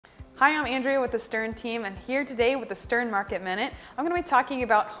Hi, I'm Andrea with the Stern team, and here today with the Stern Market Minute, I'm going to be talking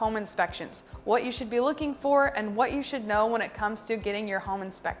about home inspections, what you should be looking for, and what you should know when it comes to getting your home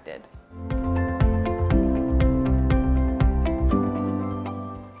inspected.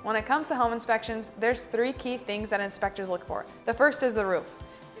 When it comes to home inspections, there's three key things that inspectors look for. The first is the roof.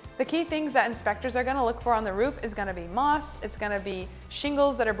 The key things that inspectors are going to look for on the roof is going to be moss, it's going to be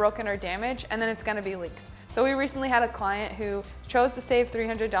shingles that are broken or damaged, and then it's going to be leaks. So we recently had a client who chose to save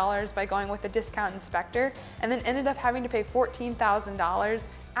 $300 by going with a discount inspector and then ended up having to pay $14,000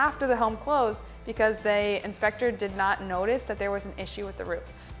 after the home closed because the inspector did not notice that there was an issue with the roof.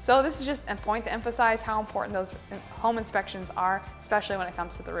 So this is just a point to emphasize how important those home inspections are, especially when it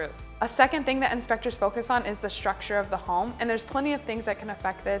comes to the roof. A second thing that inspectors focus on is the structure of the home, and there's plenty of things that can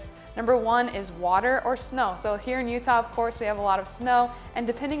affect this. Number one is water or snow. So here in Utah, of course, we have a lot of snow, and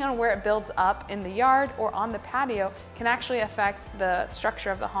depending on where it builds up in the yard or on the patio can actually affect the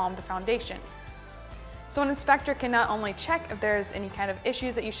structure of the home, the foundation. So an inspector can not only check if there's any kind of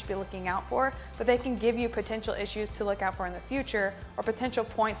issues that you should be looking out for, but they can give you potential issues to look out for in the future or potential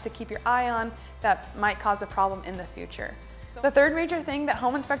points to keep your eye on that might cause a problem in the future. The third major thing that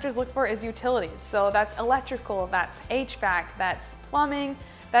home inspectors look for is utilities. So that's electrical, that's HVAC, that's plumbing,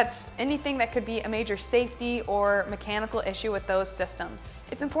 that's anything that could be a major safety or mechanical issue with those systems.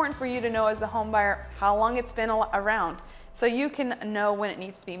 It's important for you to know as the home buyer how long it's been around, so you can know when it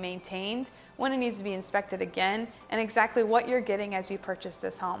needs to be maintained, when it needs to be inspected again, and exactly what you're getting as you purchase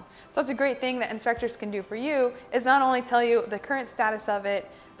this home. So it's a great thing that inspectors can do for you is not only tell you the current status of it,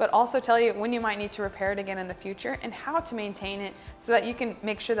 but also tell you when you might need to repair it again in the future and how to maintain it so that you can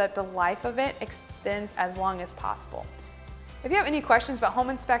make sure that the life of it extends as long as possible. If you have any questions about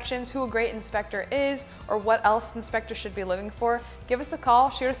home inspections, who a great inspector is, or what else inspectors should be looking for, give us a call,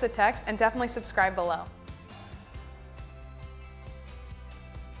 shoot us a text, and definitely subscribe below.